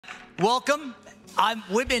Welcome.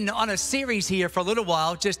 We've been on a series here for a little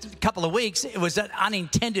while, just a couple of weeks. It was an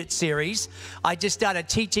unintended series. I just started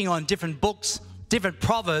teaching on different books, different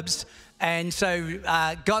proverbs, and so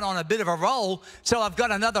got on a bit of a roll. So I've got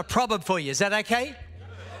another proverb for you. Is that okay?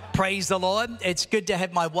 Praise the Lord. It's good to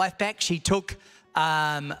have my wife back. She took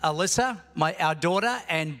Alyssa, our daughter,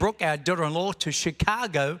 and Brooke, our daughter-in-law, to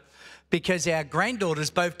Chicago because our granddaughters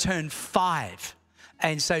both turned 5.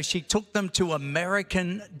 And so she took them to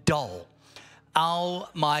American Doll. Oh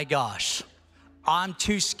my gosh. I'm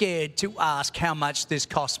too scared to ask how much this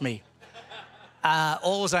cost me.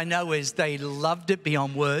 All I know is they loved it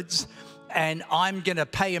beyond words. And I'm going to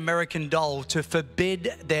pay American Doll to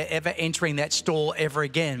forbid their ever entering that store ever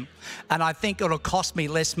again. And I think it'll cost me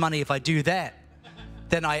less money if I do that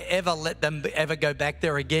than I ever let them ever go back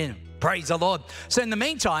there again. Praise the Lord. So in the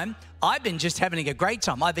meantime, I've been just having a great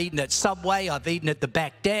time. I've eaten at Subway. I've eaten at the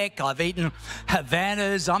back deck. I've eaten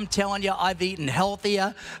Havanas. I'm telling you, I've eaten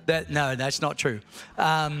healthier. No, that's not true.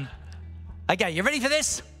 Okay, you ready for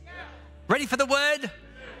this? Ready for the word?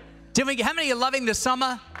 How many are loving the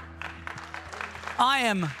summer? I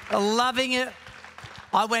am loving it.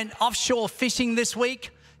 I went offshore fishing this week.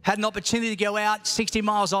 Had an opportunity to go out 60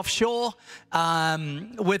 miles offshore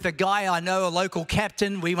with a guy I know, a local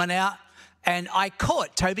captain. We went out and I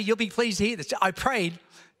caught, Toby, you'll be pleased to hear this. I prayed.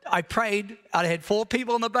 I had 4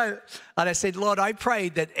 people on the boat. And I said, Lord, I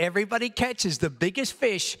prayed that everybody catches the biggest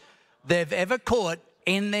fish they've ever caught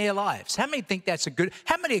in their lives. How many think that's a good?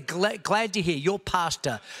 How many are glad to hear your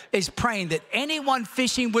pastor is praying that anyone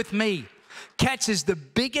fishing with me catches the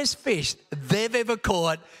biggest fish they've ever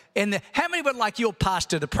caught? How many would like your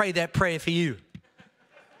pastor to pray that prayer for you?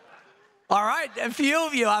 All right, a few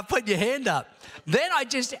of you are putting your hand up. Then I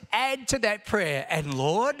just add to that prayer, and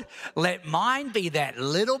Lord, let mine be that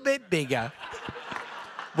little bit bigger.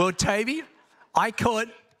 Well, Toby, I caught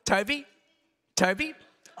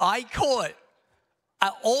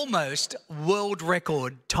an almost world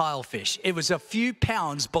record tilefish. It was a few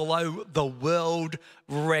pounds below the world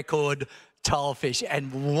record tilefish.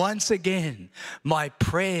 And once again, my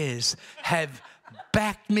prayers have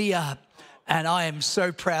backed me up. And I am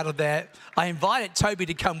so proud of that. I invited Toby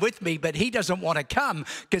to come with me, but he doesn't want to come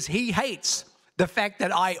because he hates the fact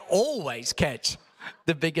that I always catch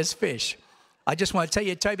the biggest fish. I just want to tell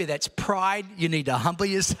you, Toby, that's pride. You need to humble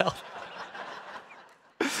yourself.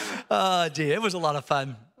 Oh, dear. It was a lot of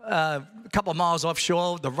fun. A couple of miles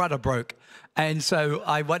offshore, the rudder broke. And so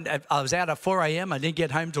I was out at 4 a.m. I didn't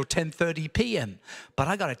get home till 10:30 p.m. But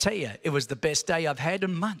I got to tell you, it was the best day I've had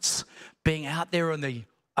in months, being out there on the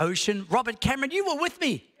ocean. Robert Cameron, you were with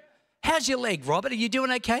me. How's your leg, Robert? Are you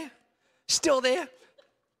doing okay? Still there?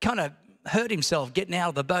 Kind of hurt himself getting out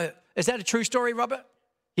of the boat. Is that a true story, Robert?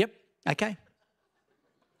 Yep. Okay.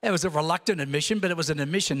 It was a reluctant admission, but it was an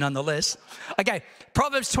admission nonetheless. Okay,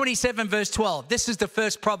 Proverbs 27, verse 12. This is the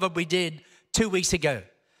first proverb we did 2 weeks ago.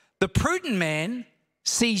 The prudent man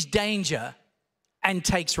sees danger and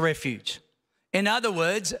takes refuge. In other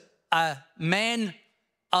words, a man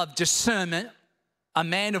of discernment, a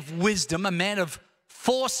man of wisdom, a man of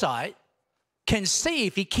foresight can see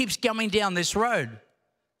if he keeps going down this road,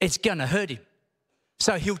 it's going to hurt him.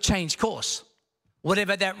 So he'll change course,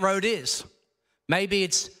 whatever that road is. Maybe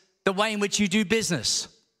it's the way in which you do business.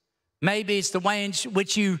 Maybe it's the way in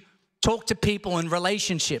which you talk to people in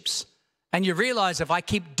relationships. And you realize if I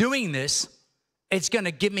keep doing this, it's going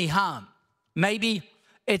to give me harm. Maybe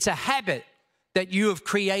it's a habit that you have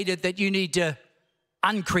created that you need to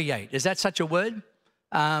uncreate. Is that such a word?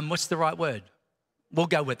 What's the right word? We'll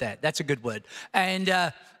go with that. That's a good word. And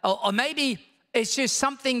or maybe it's just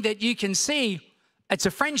something that you can see. It's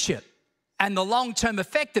a friendship. And the long-term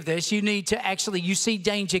effect of this, you see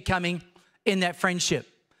danger coming in that friendship.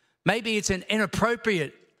 Maybe it's an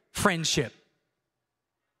inappropriate friendship.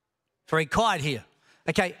 Very quiet here.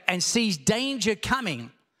 Okay, and sees danger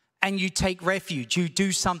coming and you take refuge. You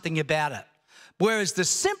do something about it. Whereas the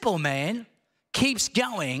simple man keeps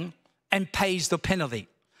going and pays the penalty.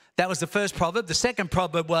 That was the first proverb. The second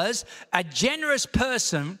proverb was, a generous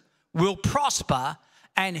person will prosper,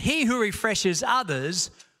 and he who refreshes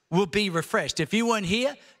others will be refreshed. If you weren't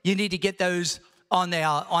here, you need to get those on the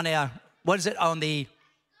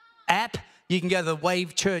app. You can go to the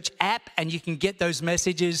Wave Church app and you can get those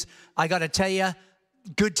messages. I got to tell you,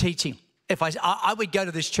 good teaching. I would go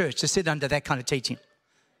to this church to sit under that kind of teaching.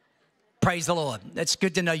 Praise the Lord. It's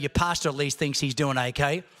good to know your pastor at least thinks he's doing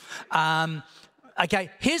okay. Okay,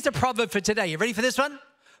 here's the proverb for today. You ready for this one?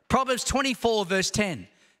 Proverbs 24, verse 10.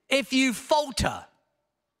 If you falter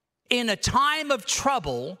in a time of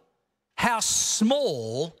trouble, how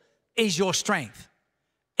small is your strength?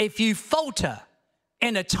 If you falter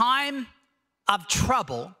in a time of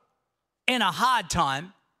trouble, in a hard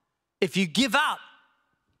time, if you give up,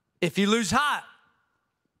 if you lose heart,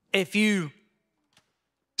 if you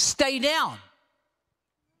stay down,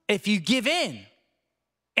 if you give in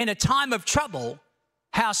a time of trouble,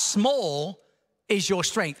 how small is your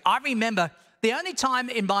strength? I remember the only time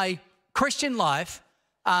in my Christian life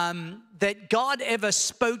that God ever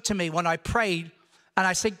spoke to me when I prayed and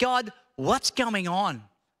I said, God, what's going on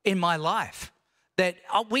in my life? That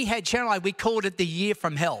we had, Sharon and I, we called it the year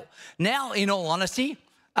from hell. Now, in all honesty,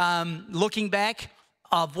 looking back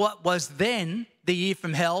of what was then the year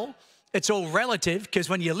from hell, it's all relative, because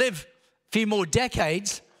when you live a few more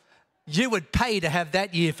decades, you would pay to have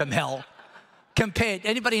that year from hell compared.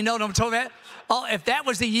 Anybody know what I'm talking about? Oh, if that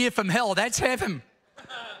was the year from hell, that's heaven.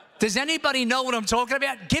 Does anybody know what I'm talking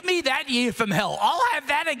about? Give me that year from hell. I'll have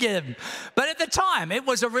that again. But at the time, it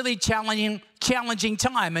was a really challenging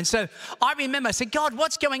time. And so I remember, I said, God,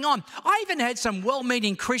 what's going on? I even had some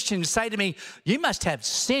well-meaning Christians say to me, you must have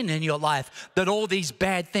sin in your life that all these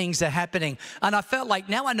bad things are happening. And I felt like,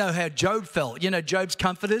 now I know how Job felt. You know, Job's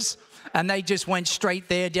comforters, and they just went straight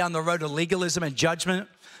there down the road of legalism and judgment.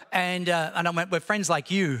 And I went, with friends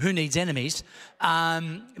like you, who needs enemies?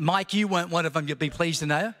 Mike, you weren't one of them, you'll be pleased to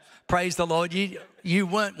know. Praise the Lord, you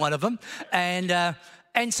weren't one of them. And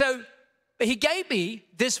so he gave me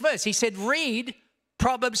this verse. He said, read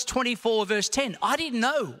Proverbs 24, verse 10. I didn't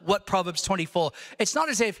know what Proverbs 24. It's not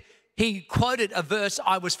as if he quoted a verse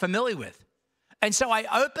I was familiar with. And so I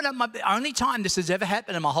opened up the only time this has ever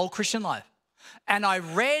happened in my whole Christian life. And I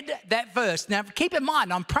read that verse. Now, keep in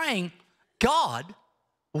mind, I'm praying, God,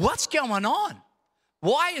 what's going on?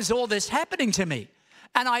 Why is all this happening to me?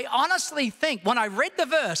 And I honestly think when I read the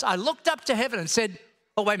verse, I looked up to heaven and said,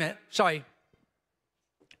 oh, wait a minute, sorry.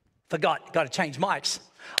 Forgot, got to change mics.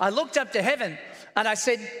 I looked up to heaven and I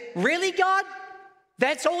said, really, God?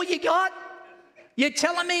 That's all you got? You're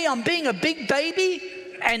telling me I'm being a big baby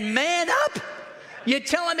and man up? You're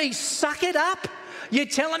telling me suck it up? You're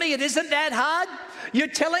telling me it isn't that hard? You're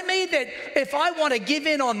telling me that if I want to give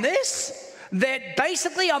in on this, that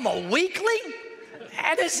basically I'm a weakling?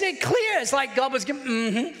 And is it clear? It's like God was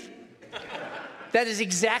giving, That is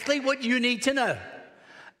exactly what you need to know.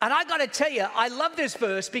 And I got to tell you, I love this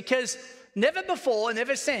verse because never before and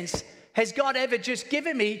never since has God ever just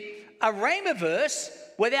given me a rhema verse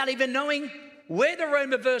without even knowing where the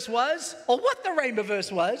rhema verse was or what the rhema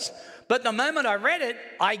verse was. But the moment I read it,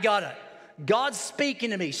 I got it. God's speaking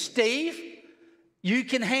to me. Steve, you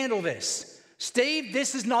can handle this. Steve,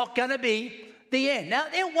 this is not going to be the end. Now,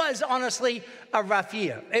 it was honestly a rough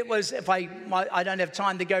year. It was, if I don't have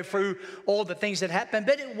time to go through all the things that happened,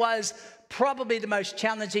 but it was probably the most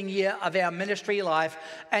challenging year of our ministry life,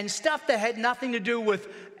 and stuff that had nothing to do with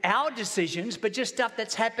our decisions, but just stuff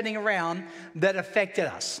that's happening around that affected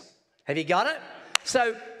us. Have you got it?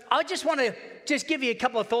 So I just want to just give you a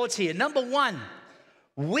couple of thoughts here. Number one,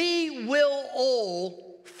 we will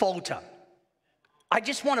all falter. I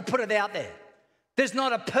just want to put it out there. There's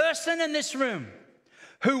not a person in this room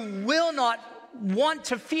who will not want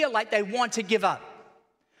to feel like they want to give up.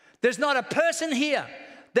 There's not a person here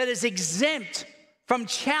that is exempt from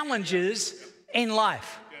challenges in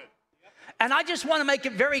life. And I just want to make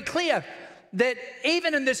it very clear that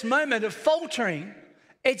even in this moment of faltering,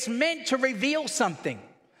 it's meant to reveal something.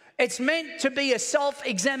 It's meant to be a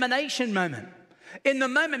self-examination moment. In the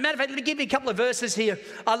moment, matter of fact, let me give you a couple of verses here.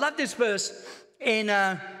 I love this verse and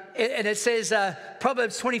it says,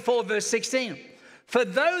 Proverbs 24, verse 16. For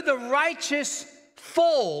though the righteous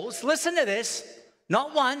falls, listen to this,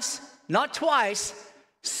 not once, not twice,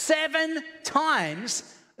 7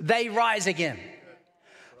 times they rise again.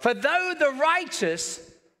 For though the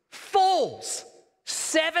righteous falls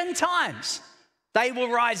 7 times, they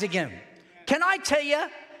will rise again. Can I tell you,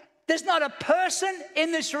 there's not a person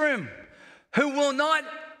in this room who will not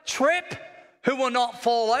trip, who will not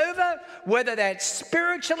fall over, whether that's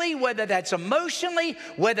spiritually, whether that's emotionally,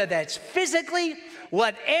 whether that's physically,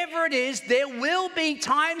 whatever it is, there will be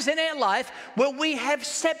times in our life where we have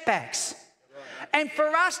setbacks. And for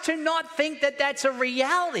us to not think that that's a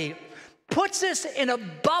reality puts us in a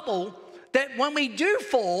bubble that when we do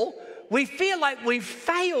fall, we feel like we've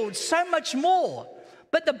failed so much more.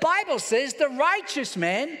 But the Bible says the righteous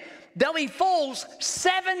man, though he falls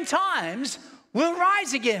 7 times, will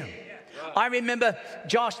rise again. I remember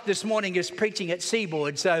Josh this morning is preaching at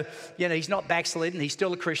Seaboard. So, you know, he's not backslidden. He's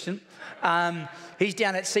still a Christian. He's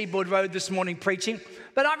down at Seaboard Road this morning preaching.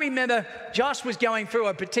 But I remember Josh was going through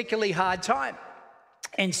a particularly hard time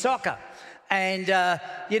in soccer. And,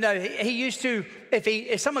 you know, he used to,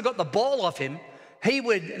 if someone got the ball off him, he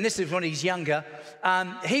would, and this is when he's younger,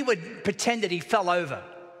 he would pretend that he fell over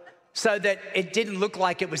so that it didn't look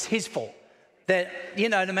like it was his fault. That, you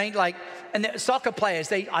know what I mean? Like, and the soccer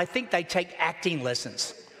players, I think they take acting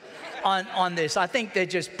lessons on this. I think they're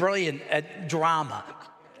just brilliant at drama.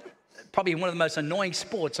 Probably one of the most annoying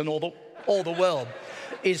sports in all the world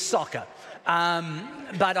is soccer.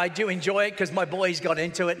 But I do enjoy it because my boys got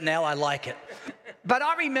into it and now I like it. But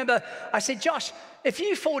I remember, I said, Josh, if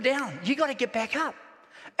you fall down, you got to get back up.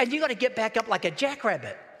 And you got to get back up like a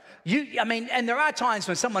jackrabbit. And there are times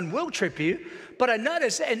when someone will trip you, but I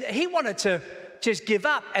noticed, and he wanted to just give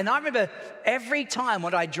up. And I remember every time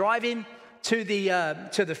when I drive him to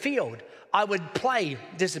the field, I would play,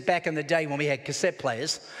 this is back in the day when we had cassette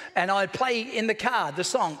players, and I would play in the car the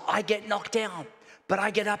song, I get knocked down, but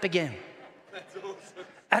I get up again. That's awesome.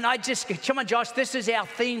 And I just, come on, Josh, this is our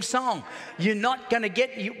theme song. You're not going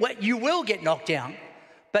to you will get knocked down,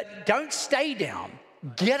 but don't stay down.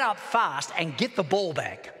 Get up fast and get the ball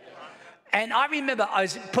back. And I remember I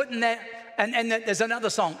was putting that, and there's another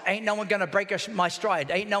song, ain't no one going to break my stride.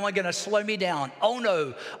 Ain't no one going to slow me down. Oh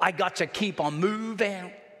no, I got to keep on moving.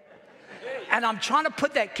 And I'm trying to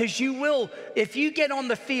put that because you will, if you get on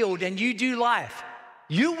the field and you do life,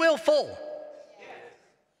 you will fall.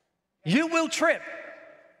 You will trip.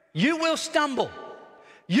 You will stumble.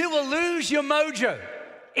 You will lose your mojo.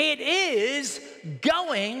 It is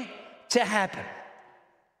going to happen.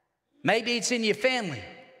 Maybe it's in your family.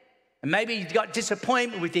 And maybe you've got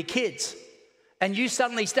disappointment with your kids. And you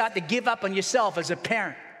suddenly start to give up on yourself as a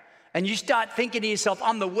parent. And you start thinking to yourself,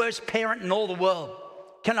 I'm the worst parent in all the world.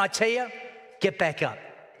 Can I tell you? Get back up.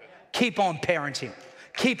 Keep on parenting.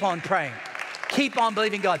 Keep on praying. Keep on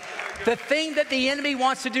believing God. The thing that the enemy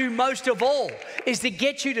wants to do most of all is to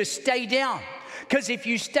get you to stay down. Because if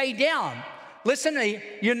you stay down, listen to me,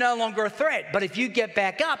 you're no longer a threat. But if you get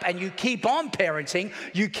back up and you keep on parenting,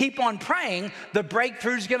 you keep on praying, the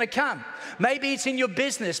breakthrough's going to come. Maybe it's in your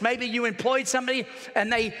business. Maybe you employed somebody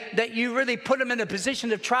and that you really put them in a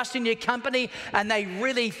position of trust in your company and they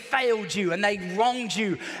really failed you and they wronged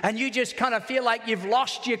you. And you just kind of feel like you've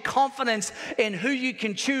lost your confidence in who you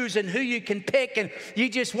can choose and who you can pick and you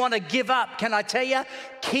just want to give up. Can I tell you?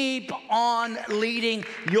 Keep on leading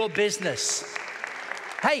your business.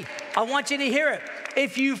 Hey, I want you to hear it.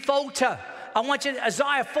 If you falter, I want you to,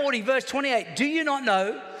 Isaiah 40, verse 28. Do you not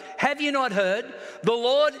know? Have you not heard? The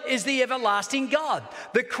Lord is the everlasting God,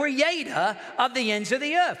 the creator of the ends of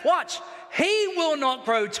the earth. Watch. He will not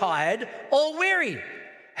grow tired or weary.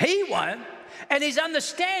 He won't. And his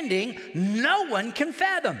understanding, no one can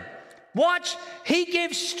fathom. Watch. He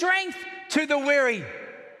gives strength to the weary.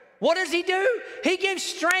 What does he do? He gives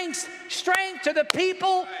strength to the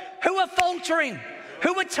people who are faltering,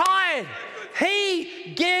 who are tired.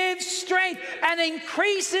 He gives strength and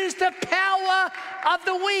increases the power of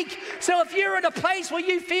the weak. So if you're in a place where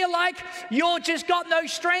you feel like you're just got no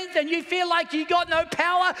strength and you feel like you got no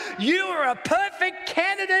power, you are a perfect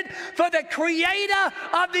candidate for the creator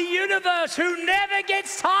of the universe who never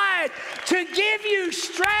gets tired to give you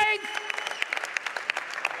strength.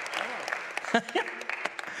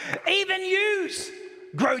 Even youths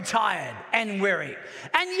grow tired and weary.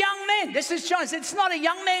 And young men, this is John, it's not a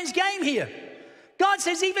young man's game here. God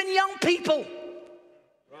says even young people.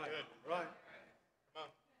 Right.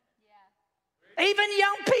 Even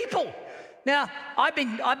young people. Now, I've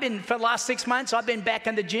been for the last 6 months, I've been back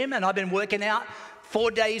in the gym and I've been working out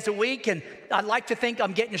 4 days a week and I'd like to think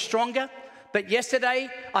I'm getting stronger. But yesterday,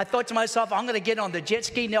 I thought to myself, I'm going to get on the jet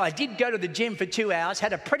ski. Now, I did go to the gym for 2 hours,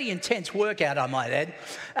 had a pretty intense workout, I might add.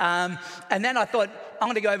 And then I thought, I'm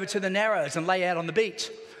going to go over to the Narrows and lay out on the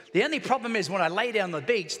beach. The only problem is when I lay down on the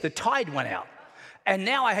beach, the tide went out. And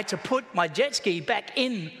now I had to put my jet ski back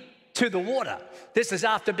into the water. This is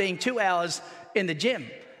after being 2 hours in the gym.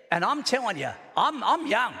 And I'm telling you, I'm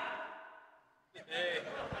young.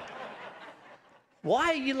 Why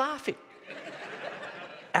are you laughing?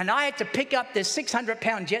 And I had to pick up this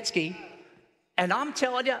 600-pound jet ski, and I'm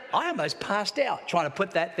telling you, I almost passed out trying to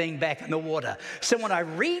put that thing back in the water. So when I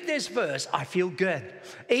read this verse, I feel good.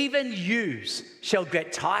 Even youths shall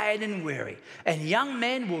get tired and weary, and young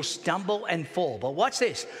men will stumble and fall. But watch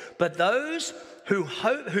this. But those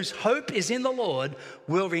whose hope is in the Lord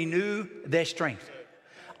will renew their strength.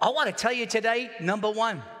 I want to tell you today, number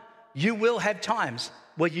one, you will have times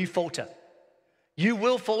where you falter. You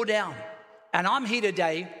will fall down. And I'm here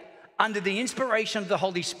today under the inspiration of the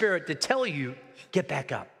Holy Spirit to tell you, get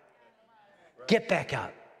back up. Get back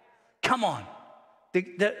up. Come on.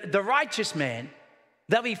 The righteous man,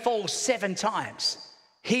 though he falls 7 times,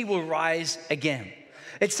 he will rise again.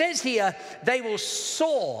 It says here, they will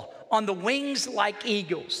soar on the wings like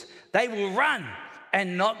eagles. They will run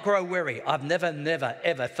and not grow weary. I've never,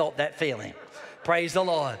 ever felt that feeling. Praise the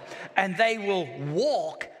Lord. And they will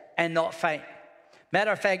walk and not faint.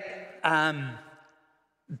 Matter of fact,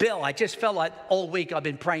 Bill, I just felt like all week I've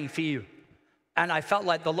been praying for you. And I felt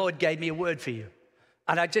like the Lord gave me a word for you.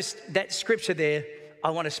 And that scripture there,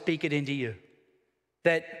 I want to speak it into you.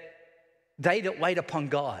 That they that wait upon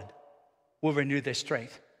God will renew their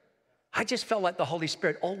strength. I just felt like the Holy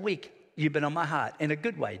Spirit all week, you've been on my heart in a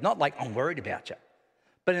good way. Not like I'm worried about you,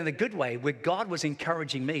 but in a good way where God was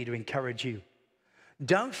encouraging me to encourage you.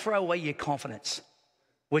 Don't throw away your confidence,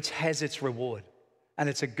 which has its reward, and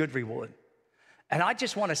it's a good reward. And I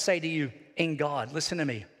just want to say to you in God, listen to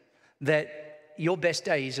me, that your best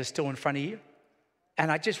days are still in front of you.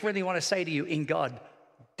 And I just really want to say to you in God,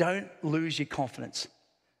 don't lose your confidence.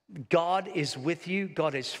 God is with you,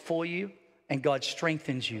 God is for you, and God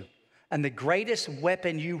strengthens you. And the greatest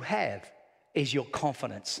weapon you have is your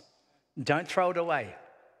confidence. Don't throw it away.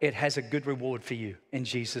 It has a good reward for you in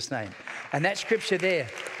Jesus' name. And that scripture there,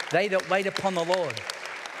 they that wait upon the Lord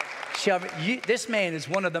this man is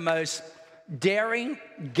one of the most daring,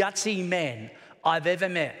 gutsy men I've ever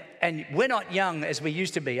met. And we're not young as we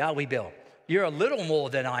used to be, are we, Bill? You're a little more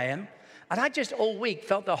than I am. And I just all week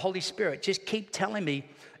felt the Holy Spirit just keep telling me.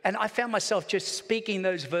 And I found myself just speaking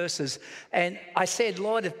those verses. And I said,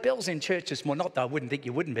 Lord, if Bill's in church this morning, not that I wouldn't think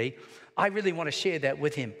you wouldn't be, I really want to share that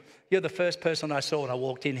with him. You're the first person I saw when I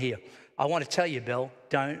walked in here. I want to tell you, Bill,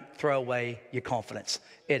 don't throw away your confidence.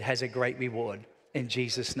 It has a great reward in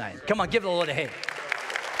Jesus' name. Come on, give the Lord a hand.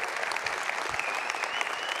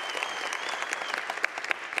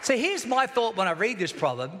 So here's my thought when I read this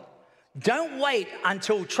proverb. Don't wait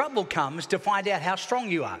until trouble comes to find out how strong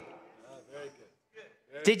you are.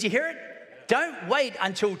 Did you hear it? Don't wait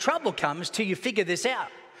until trouble comes till you figure this out.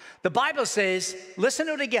 The Bible says, listen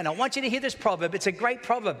to it again. I want you to hear this proverb. It's a great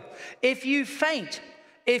proverb. If you faint,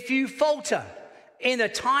 if you falter in a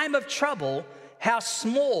time of trouble, how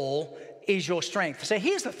small is your strength? So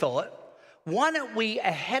here's the thought. Why don't we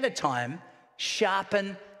ahead of time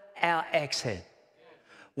sharpen our axe head?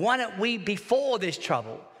 Why don't we, before this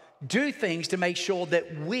trouble, do things to make sure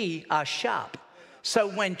that we are sharp? So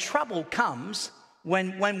when trouble comes,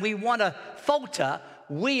 when we want to falter,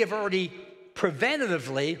 we have already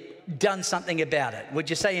preventatively done something about it. Would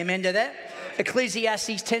you say amen to that?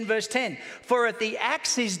 Ecclesiastes 10 verse 10. For if the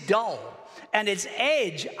axe is dull and its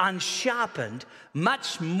edge unsharpened,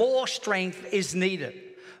 much more strength is needed.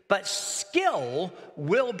 But skill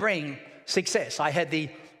will bring success. I had the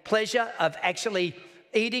pleasure of actually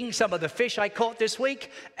eating some of the fish I caught this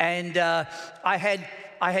week, and I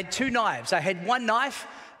had two knives. I had one knife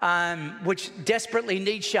which desperately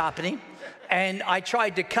needs sharpening, and I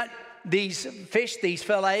tried to cut these fish, these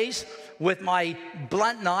fillets, with my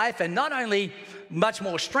blunt knife, and not only much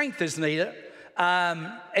more strength is needed,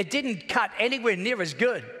 it didn't cut anywhere near as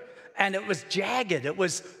good, and it was jagged. I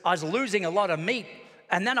was losing a lot of meat,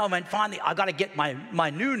 and then I went, finally, I got to get my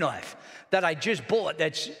new knife that I just bought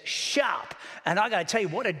that's sharp. And I got to tell you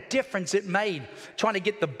what a difference it made trying to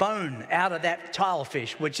get the bone out of that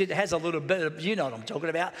tilefish, which it has a little bit of, you know what I'm talking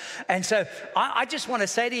about. And so I just want to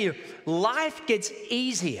say to you, life gets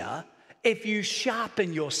easier if you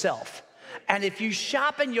sharpen yourself. And if you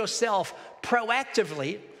sharpen yourself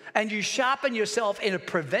proactively, and you sharpen yourself in a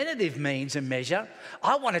preventative means and measure,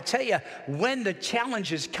 I want to tell you, when the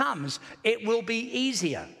challenges comes, it will be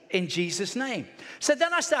easier in Jesus' name. So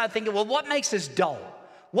then I started thinking, well, what makes us dull?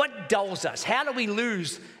 What dulls us? How do we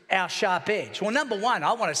lose our sharp edge? Well, number one,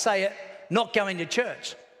 I want to say it, not going to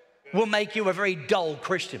church will make you a very dull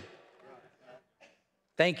Christian.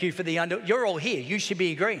 Thank you for you're all here. You should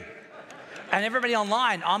be agreeing. And everybody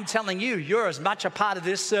online, I'm telling you, you're as much a part of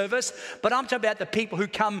this service, but I'm talking about the people who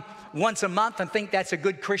come once a month and think that's a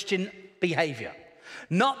good Christian behavior.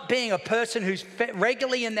 Not being a person who's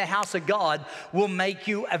regularly in the house of God will make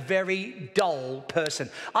you a very dull person.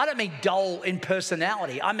 I don't mean dull in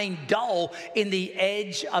personality. I mean dull in the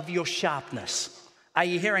edge of your sharpness. Are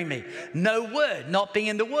you hearing me? No word, not being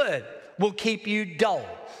in the word, will keep you dull.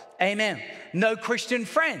 Amen. No Christian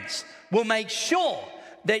friends will make sure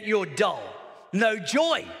that you're dull. No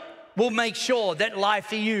joy will make sure that life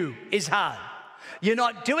for you is hard. You're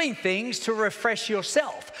not doing things to refresh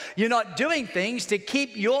yourself. You're not doing things to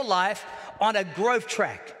keep your life on a growth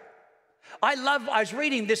track. I was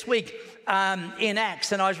reading this week in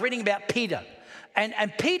Acts, and I was reading about Peter.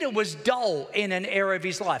 And Peter was dull in an area of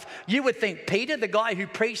his life. You would think Peter, the guy who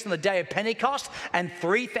preached on the day of Pentecost and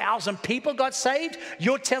 3,000 people got saved,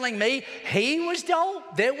 you're telling me he was dull?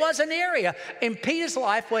 There was an area in Peter's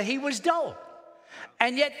life where he was dull.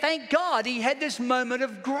 And yet, thank God, he had this moment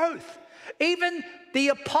of growth. Even the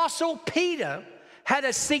Apostle Peter had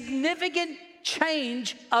a significant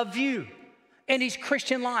change of view in his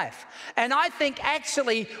Christian life. And I think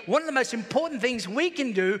actually one of the most important things we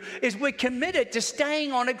can do is we're committed to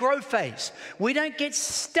staying on a growth phase. We don't get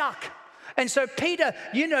stuck. And so Peter,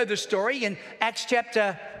 you know the story in Acts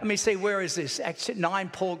chapter, let me see, where is this? Acts 9,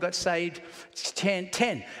 Paul got saved.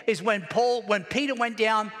 10 is when Peter went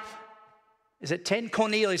down. Is it 10?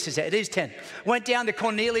 Cornelius is there. It is 10. Went down to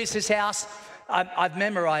Cornelius' house. I've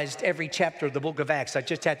memorized every chapter of the book of Acts. I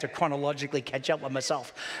just had to chronologically catch up with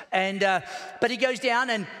myself. But he goes down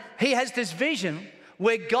and he has this vision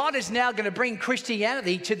where God is now going to bring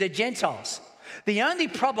Christianity to the Gentiles. The only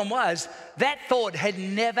problem was that thought had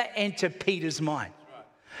never entered Peter's mind.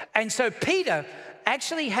 And so Peter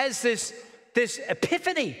actually has this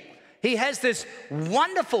epiphany. He has this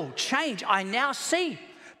wonderful change. I now see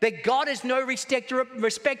that God is no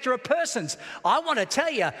respecter of persons. I want to tell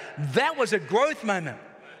you, that was a growth moment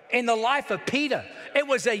in the life of Peter. It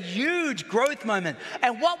was a huge growth moment.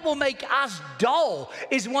 And what will make us dull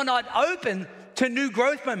is we're not open to new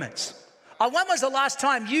growth moments. When was the last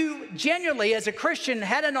time you genuinely, as a Christian,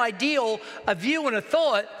 had an ideal, a view, and a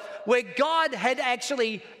thought where God had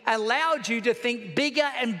actually allowed you to think bigger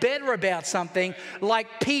and better about something like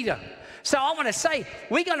Peter? So I want to say,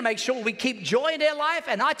 we got to make sure we keep joy in our life.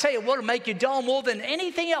 And I tell you what will make you dull more than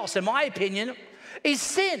anything else, in my opinion, is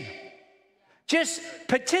sin. Just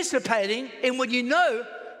participating in what you know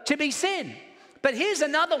to be sin. But here's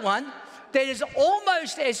another one that is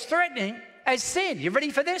almost as threatening as sin. You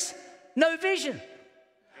ready for this? No vision.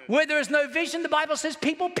 Where there is no vision, the Bible says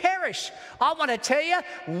people perish. I want to tell you,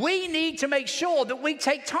 we need to make sure that we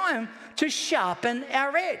take time to sharpen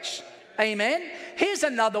our edge. Amen. Here's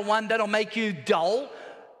another one that'll make you dull.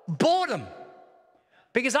 Boredom.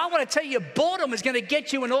 Because I want to tell you, boredom is going to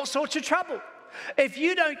get you in all sorts of trouble. If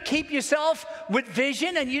you don't keep yourself with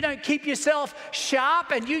vision and you don't keep yourself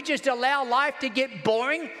sharp and you just allow life to get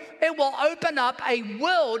boring, it will open up a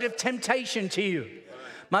world of temptation to you.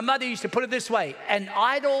 My mother used to put it this way: an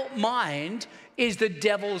idle mind is the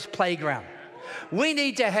devil's playground. We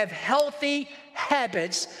need to have healthy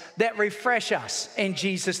habits that refresh us in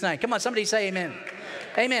Jesus' name. Come on, somebody say amen.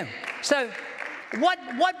 Amen. So what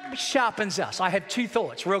sharpens us? I have two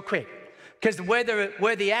thoughts real quick. Because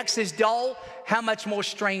where the axe is dull, how much more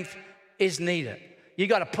strength is needed? You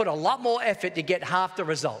got to put a lot more effort to get half the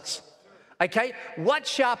results. Okay? What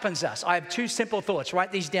sharpens us? I have two simple thoughts.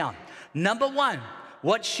 Write these down. Number one,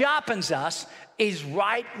 what sharpens us is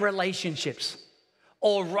right relationships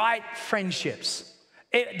or right friendships.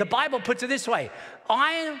 The Bible puts it this way: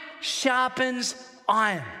 iron sharpens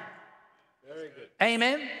iron. Very good.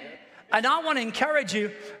 Amen. Yeah. And I want to encourage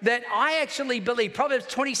you that I actually believe, Proverbs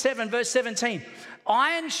 27, verse 17,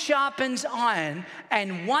 iron sharpens iron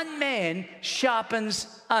and one man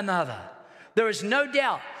sharpens another. There is no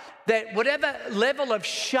doubt that whatever level of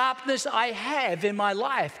sharpness I have in my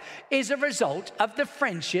life is a result of the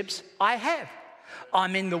friendships I have.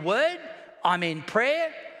 I'm in the Word, I'm in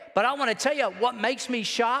prayer, but I want to tell you what makes me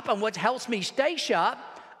sharp and what helps me stay sharp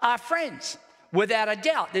are friends. Without a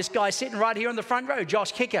doubt, this guy sitting right here in the front row,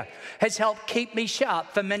 Josh Kicker, has helped keep me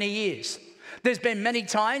sharp for many years. There's been many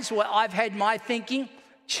times where I've had my thinking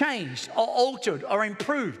changed or altered or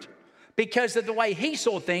improved because of the way he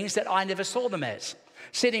saw things that I never saw them as.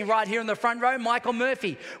 Sitting right here in the front row, Michael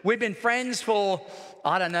Murphy. We've been friends for,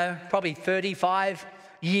 I don't know, probably 35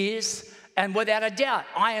 years. And without a doubt,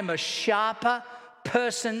 I am a sharper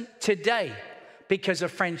person today because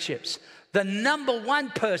of friendships. The number one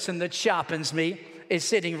person that sharpens me is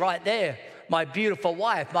sitting right there, my beautiful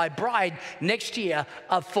wife, my bride next year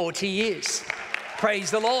of 40 years.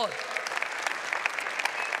 Praise the Lord.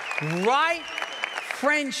 Right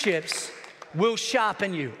friendships will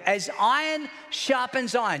sharpen you. As iron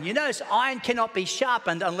sharpens iron. You notice iron cannot be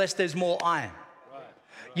sharpened unless there's more iron.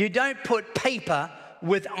 You don't put paper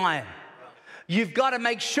with iron. You've got to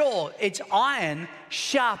make sure it's iron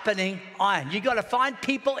sharpening iron. You've got to find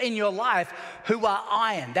people in your life who are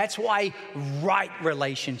iron. That's why right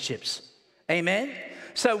relationships. Amen?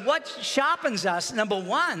 So what sharpens us, number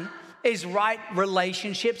one, is right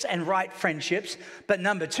relationships and right friendships. But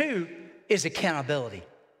number two is accountability.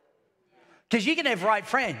 Because you can have right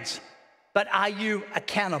friends, but are you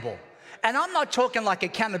accountable? And I'm not talking like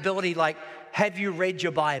accountability like, have you read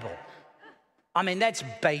your Bible? I mean, that's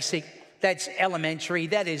basic. That's elementary.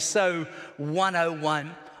 That is so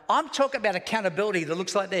 101. I'm talking about accountability that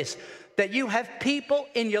looks like this. That you have people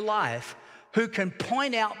in your life who can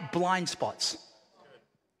point out blind spots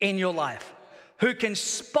in your life. Who can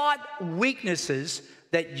spot weaknesses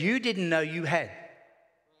that you didn't know you had.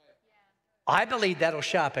 I believe that'll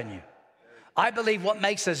sharpen you. I believe what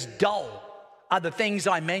makes us dull are the things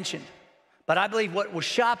I mentioned. But I believe what will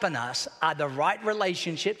sharpen us are the right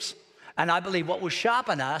relationships. And I believe what will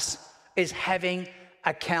sharpen us is having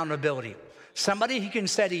accountability. Somebody who can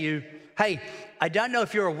say to you, hey, I don't know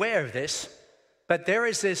if you're aware of this, but there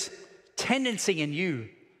is this tendency in you,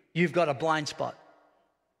 you've got a blind spot.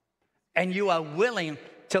 And you are willing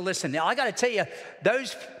to listen. Now, I got to tell you,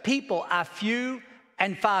 those people are few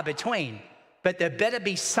and far between, but there better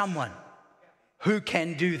be someone who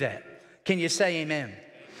can do that. Can you say amen?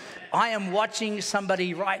 I am watching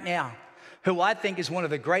somebody right now who I think is one of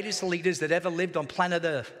the greatest leaders that ever lived on planet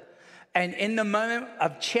Earth. And in the moment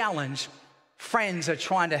of challenge, friends are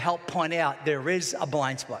trying to help point out there is a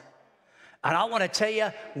blind spot. And I want to tell you,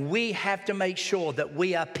 we have to make sure that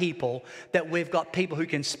we are people, that we've got people who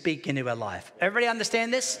can speak into our life. Everybody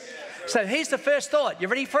understand this? So here's the first thought. You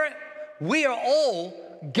ready for it? We are all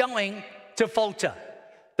going to falter.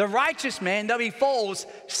 The righteous man, though he falls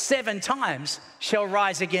 7 times, shall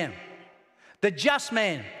rise again. The just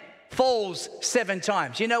man falls 7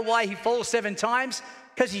 times. You know why he falls 7 times?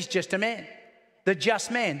 Because he's just a man. The just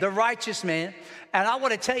man, the righteous man. And I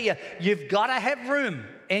want to tell you, you've got to have room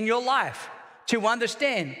in your life to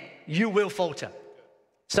understand you will falter.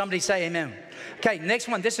 Somebody say amen. Okay, next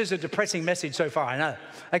one. This is a depressing message so far, I know.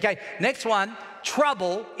 Okay, next one.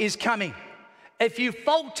 Trouble is coming. If you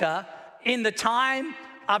falter in the time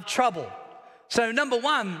of trouble. So number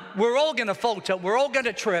one, we're all going to falter. We're all going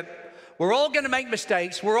to trip. We're all going to make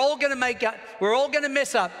mistakes. We're all going to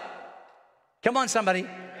mess up. Come on, somebody.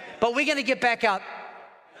 But we're going to get back up.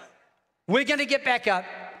 We're going to get back up.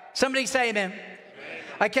 Somebody say amen.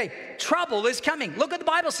 Okay, trouble is coming. Look what the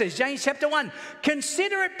Bible says, James chapter 1.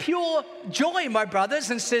 Consider it pure joy, my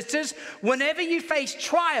brothers and sisters, whenever you face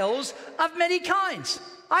trials of many kinds.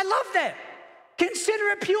 I love that. Consider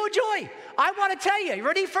it pure joy. I want to tell you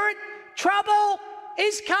ready for it? Trouble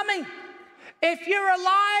is coming. If you're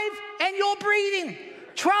alive and you're breathing,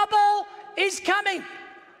 trouble is coming.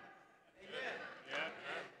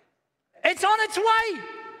 It's on its way.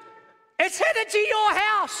 It's headed to your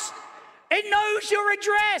house. It knows your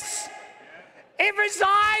address. It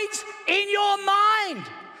resides in your mind.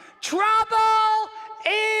 Trouble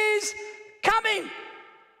is coming.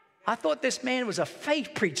 I thought this man was a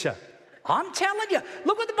faith preacher. I'm telling you.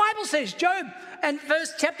 Look what the Bible says. Job and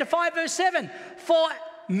chapter 5, verse 7. For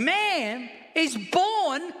man is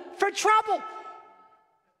born for trouble.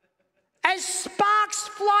 As sparks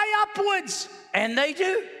fly upwards, and they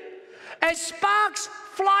do. As sparks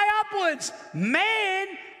fly upwards, man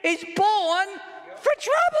is born for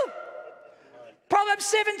trouble. Proverbs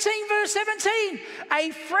 17, verse 17.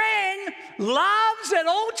 A friend loves at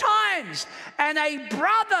all times, and a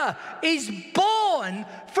brother is born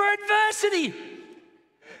for adversity.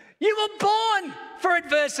 You were born for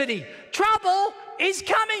adversity. Trouble is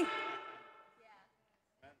coming.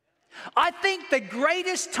 I think the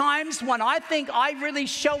greatest times when I think I really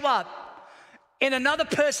show up in another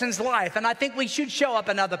person's life, and I think we should show up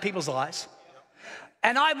in other people's lives.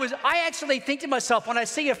 And I actually think to myself, when I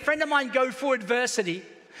see a friend of mine go through adversity,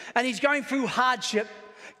 and he's going through hardship,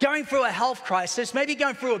 going through a health crisis, maybe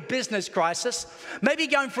going through a business crisis, maybe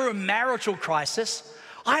going through a marital crisis,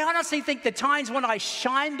 I honestly think the times when I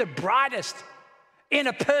shine the brightest in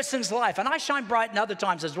a person's life, and I shine bright in other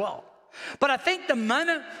times as well, but I think the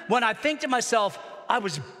moment when I think to myself, I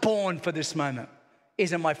was born for this moment,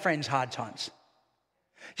 is in my friend's hard times.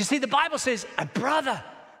 You see, the Bible says a brother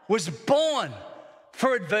was born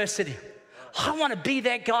for adversity. I want to be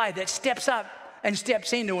that guy that steps up and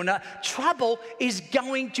steps into another. Trouble is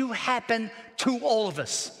going to happen to all of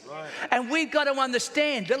us. Right. And we've got to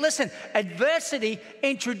understand that, listen, adversity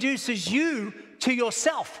introduces you to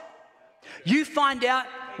yourself. You find out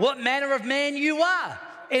what manner of man you are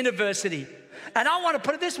in adversity. And I want to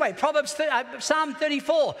put it this way, Psalm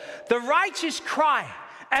 34, the righteous cry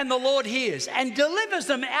and the Lord hears and delivers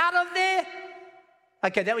them out of their,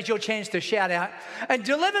 okay, that was your chance to shout out, and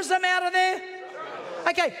delivers them out of their,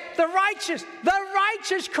 okay, the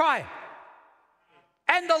righteous cry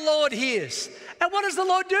and the Lord hears. And what does the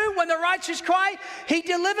Lord do when the righteous cry? He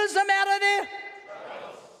delivers them out of their,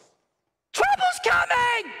 trouble's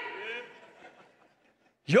coming.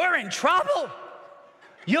 You're in trouble.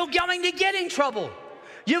 You're going to get in trouble.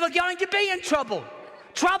 You are going to be in trouble.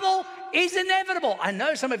 Trouble is inevitable. I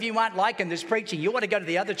know some of you aren't liking this preaching. You want to go to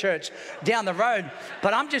the other church down the road,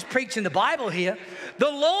 but I'm just preaching the Bible here.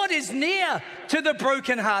 The Lord is near to the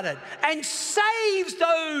brokenhearted and saves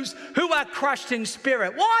those who are crushed in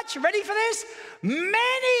spirit. Watch, ready for this?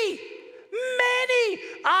 Many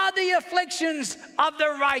are the afflictions of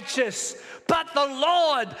the righteous, but the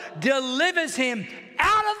Lord delivers him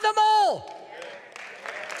out of them all.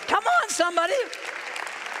 Come on, somebody.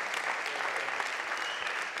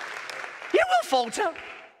 You will falter.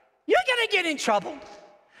 You're going to get in trouble.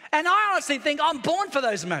 And I honestly think I'm born for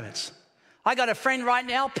those moments. I got a friend right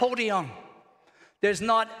now, Paul de Jong. There's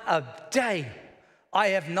not a day I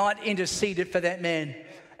have not interceded for that man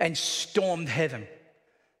and stormed heaven.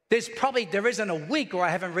 There isn't a week where I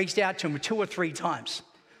haven't reached out to him 2 or 3 times.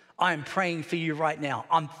 I'm praying for you right now.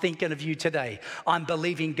 I'm thinking of you today. I'm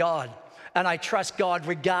believing God. And I trust God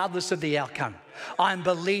regardless of the outcome. I'm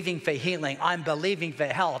believing for healing. I'm believing for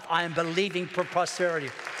health. I'm believing for prosperity.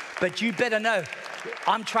 But you better know,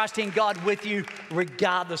 I'm trusting God with you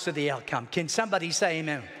regardless of the outcome. Can somebody say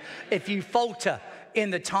amen? If you falter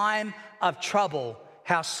in the time of trouble,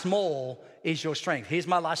 how small is your strength? Here's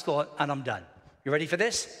my last thought, and I'm done. You ready for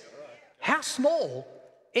this? How small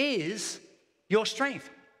is your strength?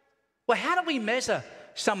 Well, how do we measure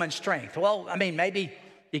someone's strength? Well, I mean, maybe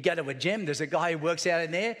you go to a gym, there's a guy who works out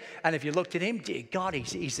in there, and if you looked at him, dear God,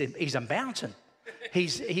 he's a mountain.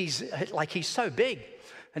 He's so big.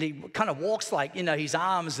 And he kind of walks like, his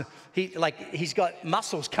arms, he's got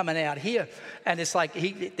muscles coming out here. And it's like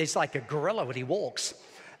a gorilla when he walks.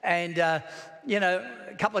 And, a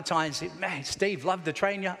couple of times, man, Steve, love to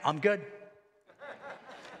train you. I'm good.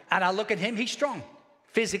 And I look at him, he's strong.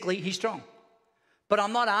 Physically, he's strong. But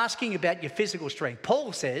I'm not asking about your physical strength.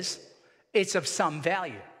 Paul says it's of some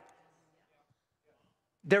value.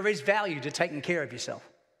 There is value to taking care of yourself.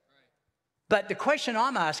 But the question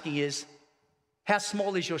I'm asking is, how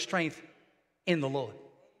small is your strength in the Lord?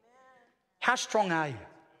 How strong are you?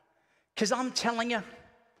 Because I'm telling you,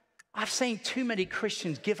 I've seen too many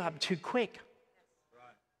Christians give up too quick.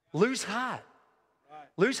 Lose heart.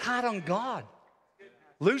 Lose heart on God.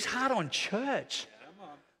 Lose heart on church.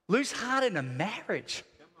 Lose heart in a marriage.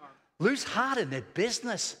 Lose heart in their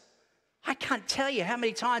business. I can't tell you how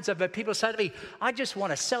many times I've heard people say to me, I just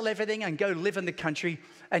want to sell everything and go live in the country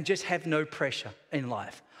and just have no pressure in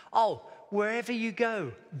life. Oh, wherever you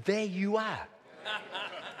go, there you are.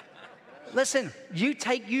 Listen, you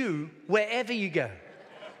take you wherever you go.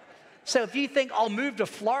 So if you think I'll move to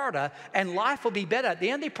Florida and life will be better,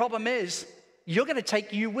 the only problem is you're going to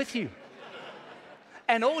take you with you.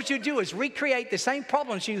 And all you do is recreate the same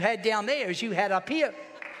problems you had down there as you had up here.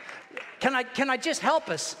 Can I just help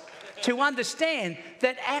us to understand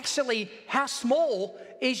that actually how small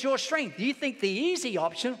is your strength? Do you think the easy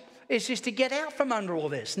option is just to get out from under all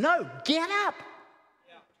this? No, get up.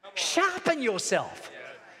 Sharpen yourself.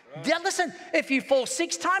 Listen, if you fall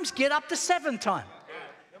 6 times, get up the 7th time.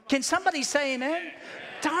 Can somebody say amen?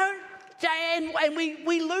 And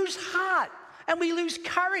we lose heart and we lose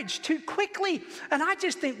courage too quickly. And I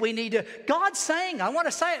just think we need to, God's saying, I want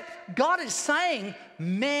to say it, God is saying,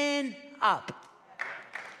 man up.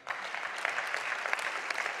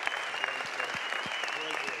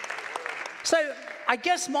 So I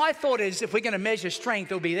guess my thought is, if we're going to measure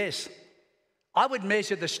strength, it'll be this. I would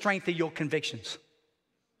measure the strength of your convictions.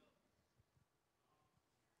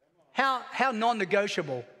 How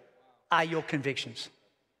non-negotiable are your convictions?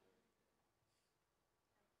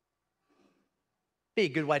 Be a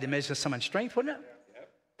good way to measure someone's strength, wouldn't it?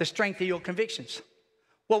 The strength of your convictions.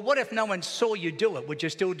 Well, what if no one saw you do it? Would you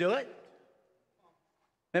still do it?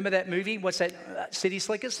 Remember that movie? What's that? City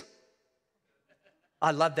Slickers?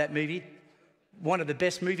 I love that movie. One of the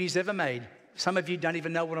best movies ever made. Some of you don't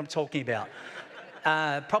even know what I'm talking about.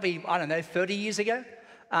 Probably, 30 years ago.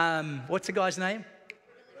 What's the guy's name?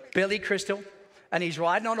 Billy Crystal. And he's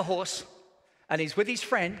riding on a horse. And he's with his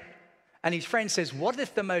friend. And his friend says, what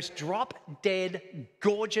if the most drop-dead,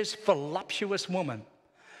 gorgeous, voluptuous woman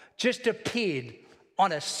just appeared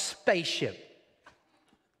on a spaceship?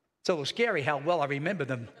 It's a little scary how well I remember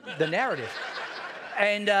the narrative.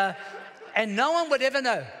 And no one would ever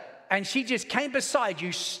know. And she just came beside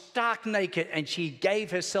you stark naked, and she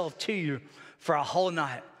gave herself to you for a whole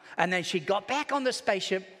night. And then she got back on the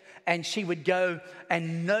spaceship, and she would go,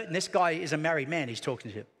 and this guy is a married man he's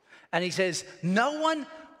talking to. And he says, no one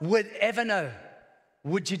would ever know.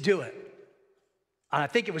 Would you do it? And I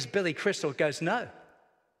think it was Billy Crystal goes, no.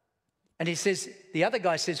 And he says, the other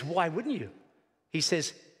guy says, why wouldn't you? He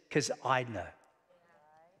says, because I know.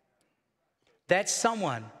 That's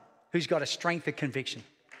someone who's got a strength of conviction.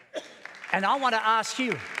 And I want to ask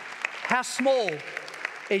you, how small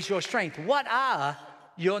is your strength? What are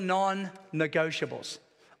your non-negotiables?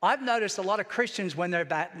 I've noticed a lot of Christians, when they're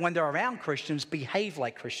around Christians, behave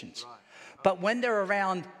like Christians. But when they're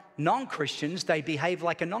around non-Christians, they behave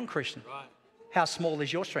like a non-Christian. Right. How small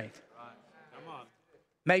is your strength? Right. Come on.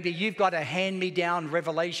 Maybe you've got a hand-me-down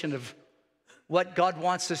revelation of what God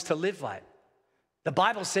wants us to live like. The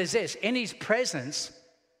Bible says this, in his presence,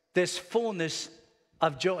 there's fullness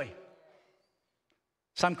of joy.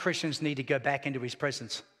 Some Christians need to go back into his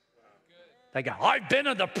presence. They go, I've been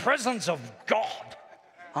in the presence of God.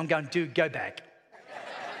 I'm going, dude, go back.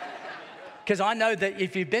 Because I know that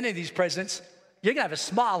if you've been in his presence, you're going to have a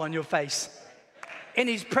smile on your face. In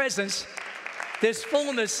his presence, there's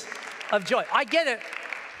fullness of joy. I get it.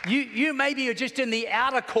 You maybe are just in the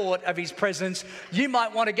outer court of his presence. You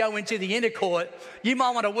might want to go into the inner court. You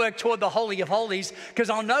might want to work toward the Holy of Holies, because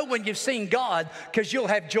I'll know when you've seen God, because you'll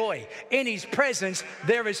have joy. In his presence,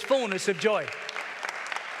 there is fullness of joy.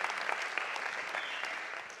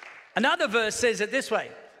 Another verse says it this way: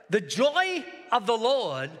 the joy of the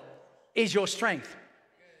Lord is your strength.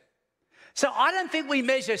 So I don't think we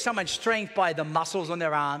measure someone's strength by the muscles on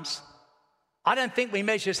their arms. I don't think we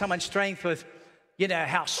measure someone's strength with,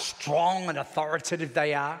 how strong and authoritative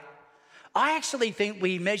they are. I actually think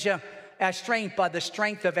we measure our strength by the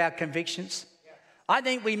strength of our convictions. I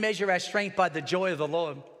think we measure our strength by the joy of the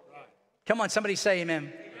Lord. Come on, somebody say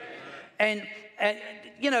amen. And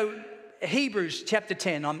Hebrews chapter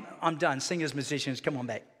 10, I'm done. Singers, musicians, come on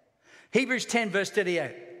back. Hebrews 10, verse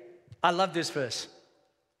 38. I love this verse.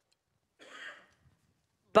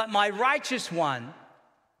 But my righteous one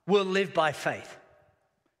will live by faith.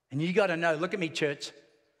 And you got to know, look at me, church.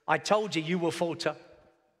 I told you will falter.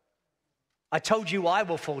 I told you I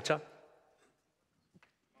will falter.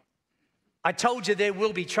 I told you there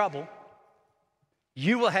will be trouble.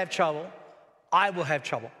 You will have trouble. I will have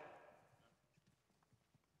trouble.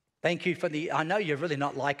 Thank you for I know you're really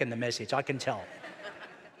not liking the message, I can tell.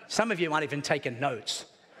 Some of you aren't even taking notes.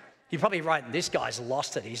 You're probably writing, this guy's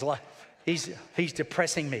lost it. He's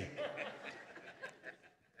depressing me.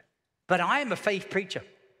 But I am a faith preacher.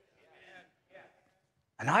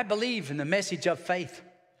 And I believe in the message of faith.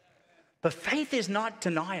 But faith is not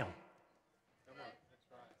denial.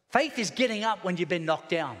 Faith is getting up when you've been knocked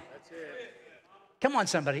down. Come on,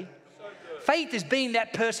 somebody. Faith is being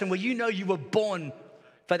that person where you know you were born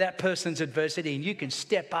for that person's adversity, and you can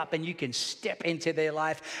step up and you can step into their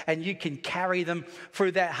life and you can carry them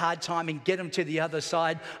through that hard time and get them to the other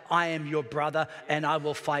side. I am your brother and I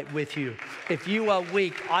will fight with you. If you are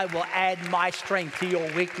weak, I will add my strength to your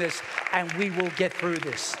weakness and we will get through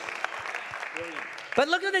this. But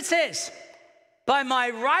look what it says. By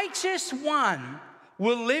my righteous one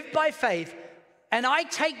will live by faith, and I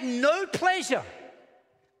take no pleasure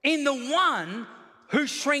in the one who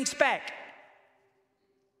shrinks back.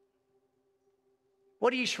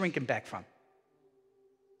 What are you shrinking back from?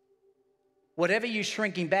 Whatever you're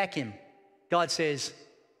shrinking back in, God says,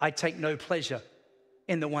 I take no pleasure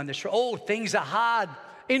in the one that shrinks. Oh, things are hard.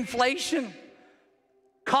 Inflation,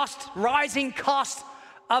 rising cost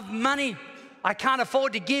of money. I can't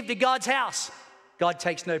afford to give to God's house. God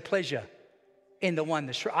takes no pleasure in the one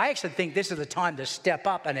that shrinks. I actually think this is the time to step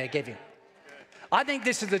up and give him. I think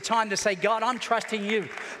this is the time to say, God, I'm trusting you,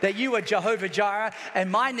 that you are Jehovah Jireh,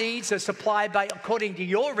 and my needs are supplied according to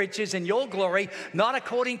your riches and your glory, not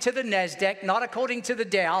according to the NASDAQ, not according to the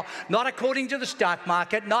Dow, not according to the stock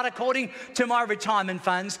market, not according to my retirement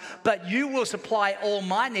funds, but you will supply all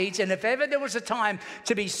my needs. And if ever there was a time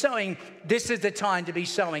to be sowing, this is the time to be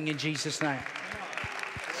sowing in Jesus' name.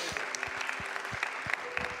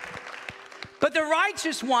 But the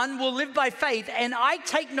righteous one will live by faith, and I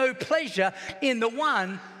take no pleasure in the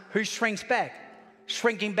one who shrinks back.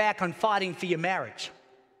 Shrinking back on fighting for your marriage.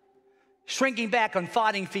 Shrinking back on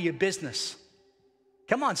fighting for your business.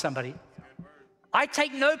 Come on, somebody. I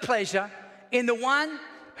take no pleasure in the one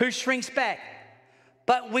who shrinks back.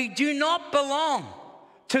 But we do not belong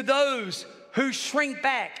to those who shrink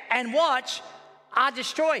back and are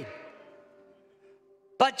destroyed.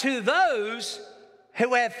 But to those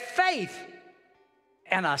who have faith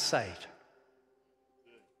and are saved.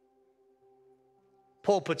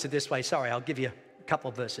 Paul puts it this way. Sorry, I'll give you a couple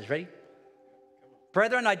of verses. Ready?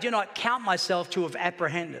 Brethren, I do not count myself to have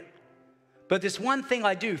apprehended. But this one thing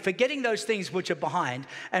I do, forgetting those things which are behind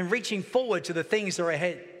and reaching forward to the things that are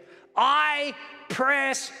ahead. I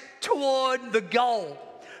press toward the goal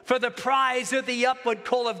for the prize of the upward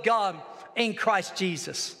call of God in Christ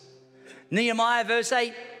Jesus. Nehemiah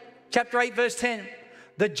chapter 8, verse 10.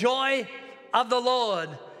 The joy of the Lord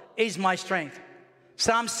is my strength.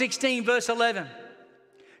 Psalm 16, verse 11.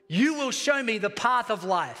 You will show me the path of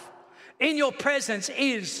life. In your presence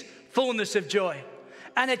is fullness of joy,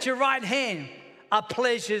 and at your right hand are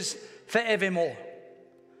pleasures forevermore.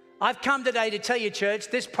 I've come today to tell you, church,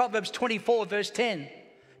 this Proverbs 24, verse 10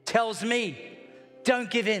 tells me,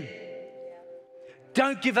 don't give in.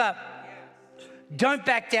 Don't give up. Don't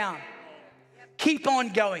back down. Keep on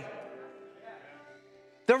going.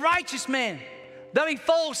 The righteous man, though he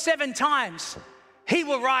falls 7 times, he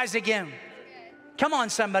will rise again. Come on,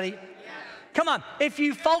 somebody. Come on. If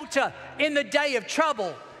you falter in the day of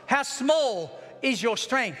trouble, how small is your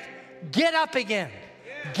strength? Get up again.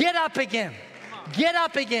 Get up again. Get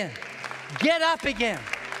up again. Get up again.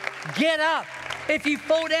 Get up. If you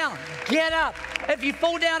fall down, get up. If you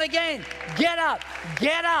fall down again, get up.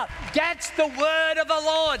 Get up. That's the word of the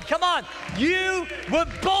Lord. Come on. You were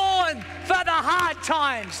born for the hard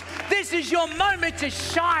times. This is your moment to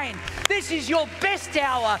shine. This is your best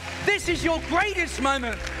hour. This is your greatest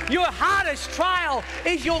moment. Your hardest trial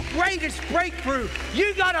is your greatest breakthrough.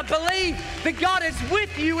 You got to believe that God is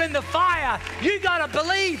with you in the fire. You got to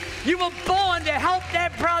believe you were born to help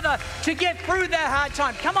that brother to get through that hard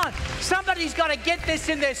time. Come on. Somebody's got to get this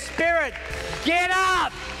in their spirit. Get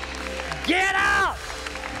up. Get up.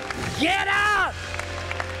 Get up.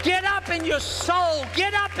 Get up in your soul.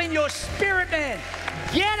 Get up in your spirit, man.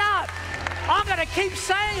 Get up. I'm going to keep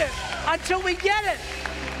saying it until we get it.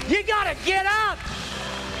 You got to get up.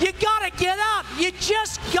 You got to get up. You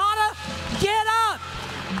just got to get up.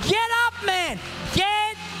 Get up, man.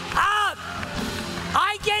 Get up.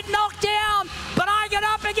 I get knocked down, but I get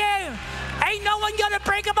up again. Ain't no one going to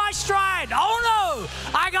break up my stride. Oh, no.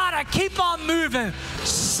 I got to keep on moving.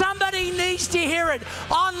 Somebody needs to hear it.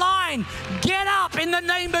 Online, get up in the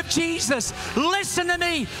name of Jesus. Listen to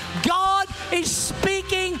me. God is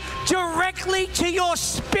speaking directly to your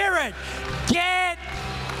spirit. Get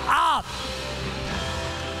up.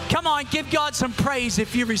 Come on, give God some praise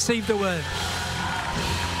if you receive the word.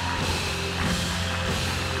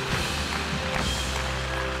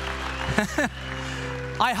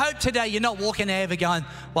 I hope today you're not walking over going,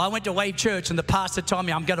 well, I went to Wave Church and the pastor told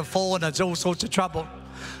me I'm going to fall and there's all sorts of trouble.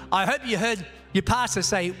 I hope you heard your pastor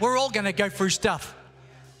say, we're all going to go through stuff,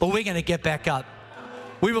 but we're going to get back up.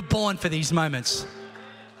 We were born for these moments.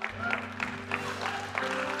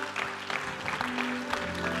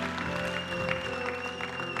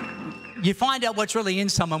 You find out what's really in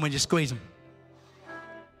someone when you squeeze them.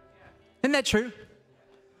 Isn't that true?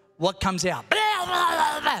 What comes out?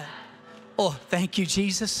 Oh, thank you,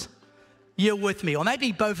 Jesus. You're with me. Or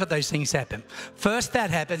maybe both of those things happen. First that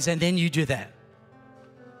happens and then you do that.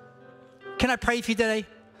 Can I pray for you today?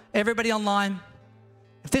 Everybody online,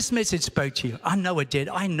 if this message spoke to you, I know it did.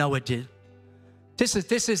 I know it did. This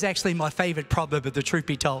is actually my favorite proverb, of the truth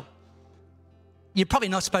be told. You're probably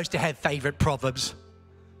not supposed to have favorite proverbs.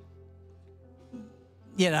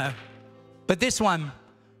 You know, but this one,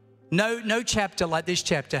 no chapter like this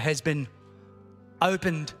chapter has been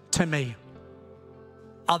opened to me.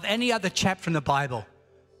 Of any other chapter in the Bible,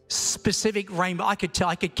 specific rainbow, I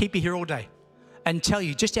could keep you here all day and tell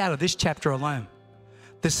you just out of this chapter alone,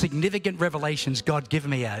 the significant revelations God given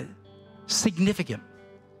me out. Significant.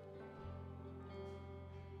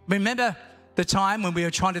 Remember the time when we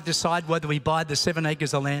were trying to decide whether we buy the 7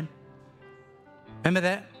 acres of land? Remember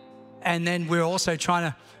that? And then we're also trying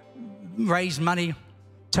to raise money.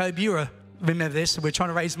 Toby, you remember this? We're trying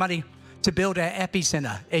to raise money to build our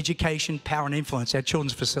epicenter, education, power and influence, our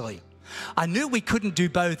children's facility. I knew we couldn't do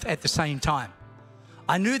both at the same time.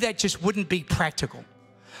 I knew that just wouldn't be practical.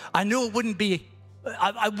 I knew it wouldn't be,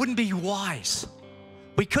 I wouldn't be wise.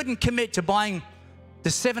 We couldn't commit to buying the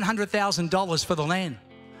 $700,000 for the land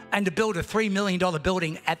and to build a $3 million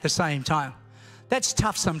building at the same time. That's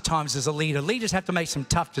tough sometimes as a leader. Leaders have to make some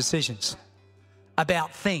tough decisions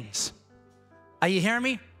about things. Are you hearing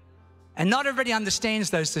me? And not everybody understands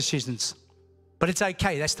those decisions, but it's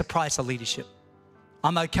okay. That's the price of leadership.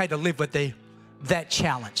 I'm okay to live with that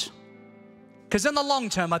challenge. Because in the long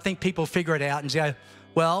term, I think people figure it out and go,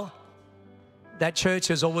 well, that church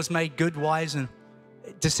has always made good, wise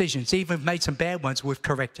decisions. Even if we've made some bad ones, we've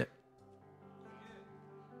corrected.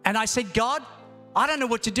 And I said, God, I don't know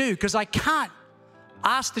what to do because I can't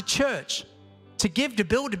ask the church to give to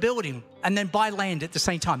build a building and then buy land at the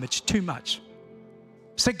same time. It's too much.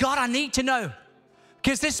 So God, I need to know,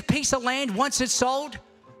 because this piece of land, once it's sold,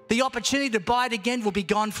 the opportunity to buy it again will be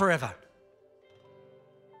gone forever.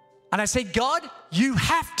 And I said, God, you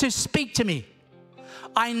have to speak to me.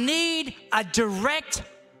 I need a direct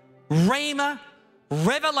rhema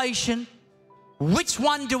revelation. Which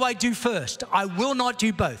one do I do first? I will not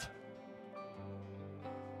do both.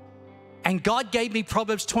 And God gave me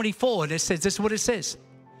Proverbs 24, and it says, this is what it says.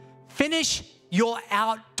 Finish your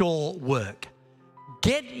outdoor work.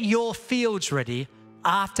 Get your fields ready.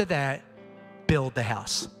 After that, build the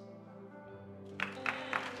house.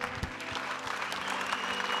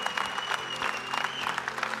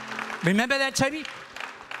 Remember that, Toby?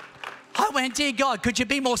 I went, dear God, could you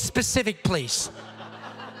be more specific, please?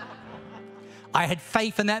 I had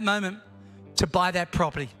faith in that moment to buy that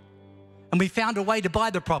property. And we found a way to buy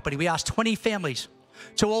the property. We asked 20 families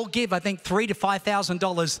to all give, I think, $3,000 to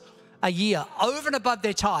 $5,000 a year over and above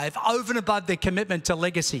their tithe, over and above their commitment to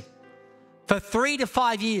legacy for 3 to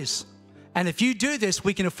 5 years. And if you do this,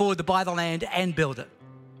 we can afford to buy the land and build it.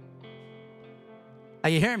 Are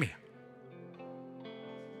you hearing me?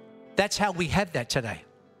 That's how we have that today.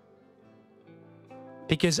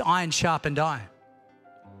 Because iron sharpened iron.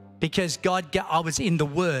 Because I was in the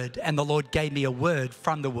Word and the Lord gave me a word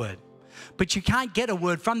from the Word. But you can't get a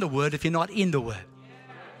word from the Word if you're not in the Word.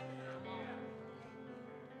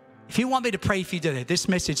 If you want me to pray for you today, this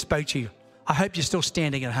message spoke to you. I hope you're still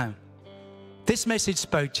standing at home. This message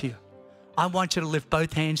spoke to you. I want you to lift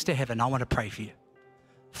both hands to heaven. I want to pray for you.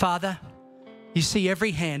 Father, you see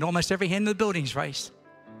every hand, almost every hand in the building's raised.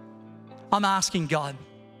 I'm asking God,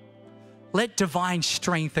 let divine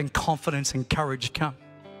strength and confidence and courage come.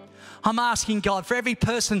 I'm asking God for every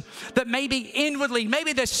person that maybe inwardly,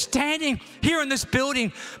 maybe they're standing here in this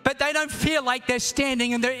building, but they don't feel like they're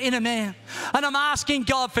standing in their inner man. And I'm asking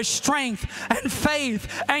God for strength and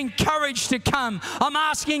faith and courage to come. I'm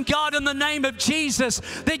asking God in the name of Jesus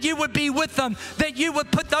that you would be with them, that you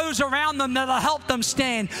would put those around them that'll help them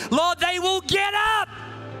stand. Lord, they will get up.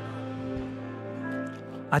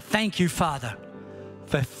 I thank you, Father,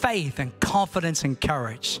 for faith and confidence and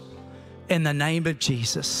courage in the name of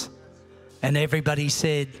Jesus. And everybody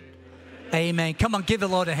said, amen. Come on, give the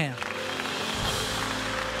Lord a hand.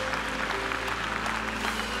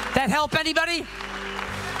 That help anybody?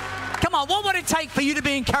 Come on, what would it take for you to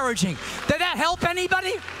be encouraging? Did that help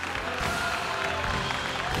anybody?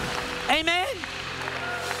 Amen.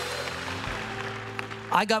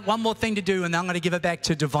 I got one more thing to do, and then I'm going to give it back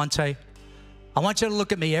to Devontae. I want you to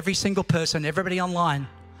look at me, every single person, everybody online.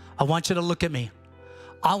 I want you to look at me.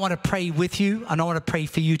 I want to pray with you, and I want to pray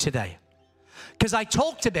for you today. Because I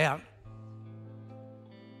talked about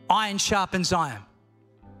iron sharpens iron.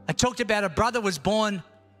 I talked about a brother was born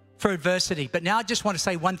for adversity. But now I just want to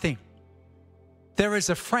say one thing. There is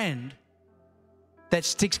a friend that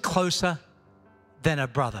sticks closer than a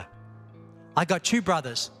brother. I got 2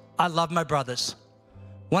 brothers. I love my brothers.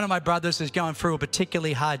 One of my brothers is going through a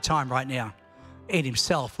particularly hard time right now in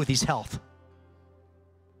himself with his health.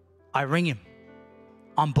 I ring him.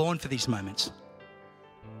 I'm born for these moments.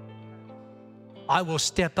 I will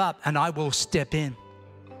step up and I will step in.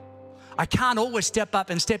 I can't always step up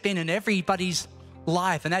and step in everybody's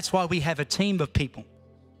life, and that's why we have a team of people.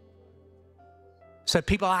 So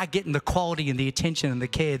people are getting the quality and the attention and the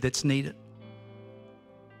care that's needed.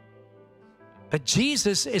 But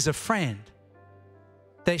Jesus is a friend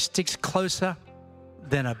that sticks closer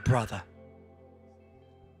than a brother.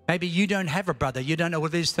 Maybe you don't have a brother. You don't know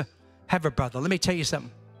what it is to have a brother. Let me tell you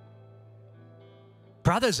something.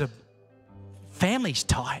 Brothers are family's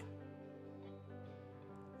tight.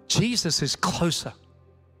 Jesus is closer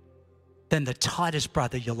than the tightest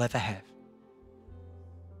brother you'll ever have.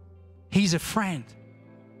 He's a friend.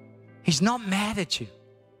 He's not mad at you.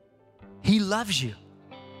 He loves you.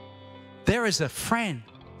 There is a friend,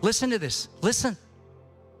 listen to this, listen,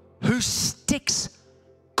 who sticks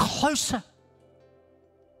closer.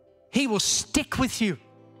 He will stick with you.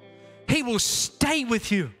 He will stay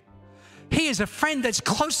with you. He is a friend that's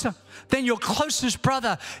closer than your closest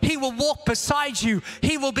brother. He will walk beside you.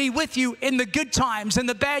 He will be with you in the good times and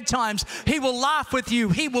the bad times. He will laugh with you.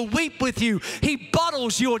 He will weep with you. He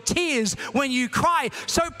bottles your tears when you cry.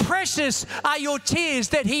 So precious are your tears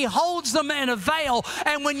that he holds them in a veil.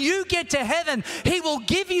 And when you get to heaven, he will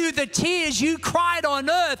give you the tears you cried on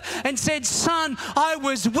earth and said, son, I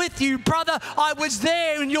was with you. Brother, I was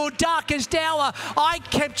there in your darkest hour. I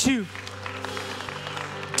kept you.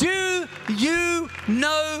 Do you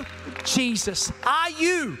know Jesus? Are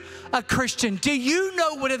you a Christian? Do you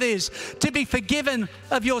know what it is to be forgiven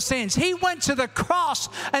of your sins? He went to the cross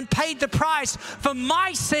and paid the price for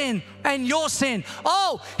my sin and your sin.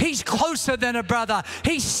 Oh, he's closer than a brother.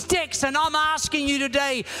 He sticks, and I'm asking you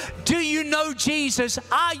today, do you know Jesus?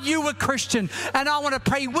 Are you a Christian? And I want to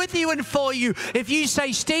pray with you and for you. If you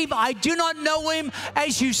say, Steve, I do not know him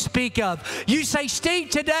as you speak of. You say, Steve,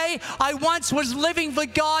 today I once was living for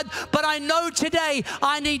God, but I know today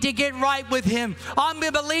I need to get right with him. I'm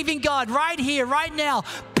believing God right here, right now.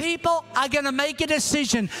 People are going to make a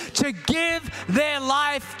decision to give their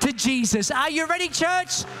life to Jesus. Are you ready,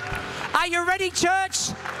 church? Are you ready,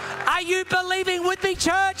 church? Are you believing with me,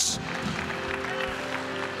 church?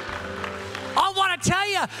 I want to tell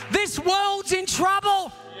you, this world's in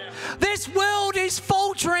trouble. This world is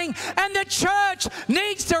faltering, and the church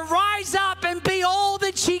needs to rise up and be all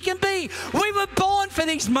that she can be. We were born for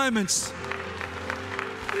these moments.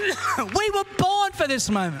 We were born for this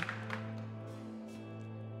moment.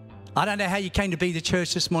 I don't know how you came to be the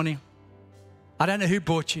church this morning. I don't know who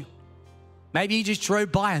brought you. Maybe you just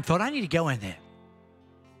drove by and thought, I need to go in there.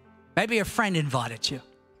 Maybe a friend invited you.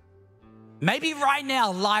 Maybe right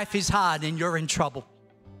now life is hard and you're in trouble.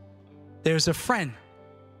 There's a friend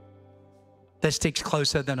that sticks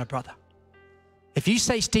closer than a brother. If you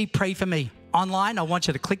say, Steve, pray for me online, I want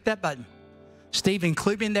you to click that button. Steve,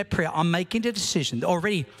 include me in that prayer. I'm making the decision.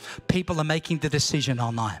 Already people are making the decision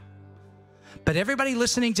online. But everybody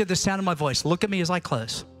listening to the sound of my voice, look at me as I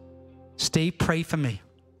close. Steve, pray for me.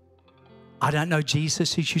 I don't know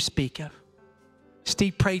Jesus as you speak of.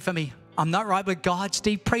 Steve, pray for me. I'm not right with God.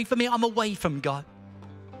 Steve, pray for me. I'm away from God.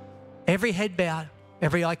 Every head bowed,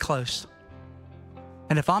 every eye closed.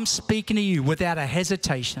 And if I'm speaking to you without a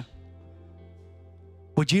hesitation,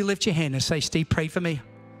 would you lift your hand and say, Steve, pray for me?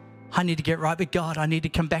 I need to get right with God. I need to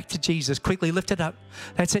come back to Jesus. Quickly lift it up.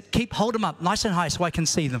 That's it. Hold them up nice and high so I can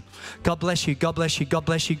see them. God bless you. God bless you. God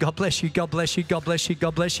bless you. God bless you. God bless you. God bless you.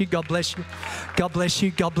 God bless you. God bless you. God bless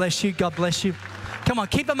you. God bless you. God bless you. Come on,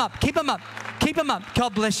 keep them up. Keep them up. Keep them up.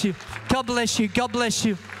 God bless you. God bless you. God bless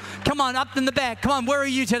you. Come on, up in the back. Come on, where are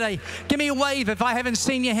you today? Give me a wave if I haven't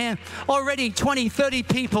seen your hand. Already 20, 30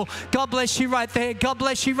 people. God bless you right there. God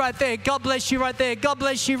bless you right there. God bless you right there. God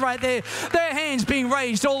bless you right there. Their hands being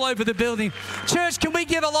raised all over the building. Church, can we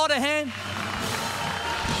give a lot of hand?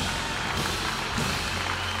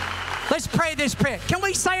 Let's pray this prayer. Can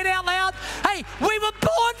we say it out loud? Hey, we were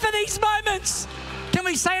born for these moments. Can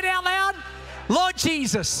we say it out loud? Lord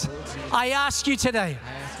Jesus, I ask you today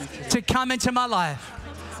to come into my life,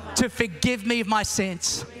 to forgive me of my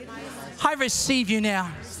sins. I receive you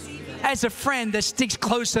now as a friend that sticks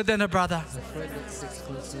closer than a brother.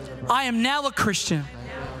 I am now a Christian.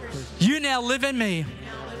 You now live in me.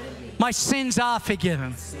 My sins are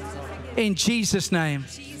forgiven. In Jesus' name,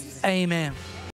 amen.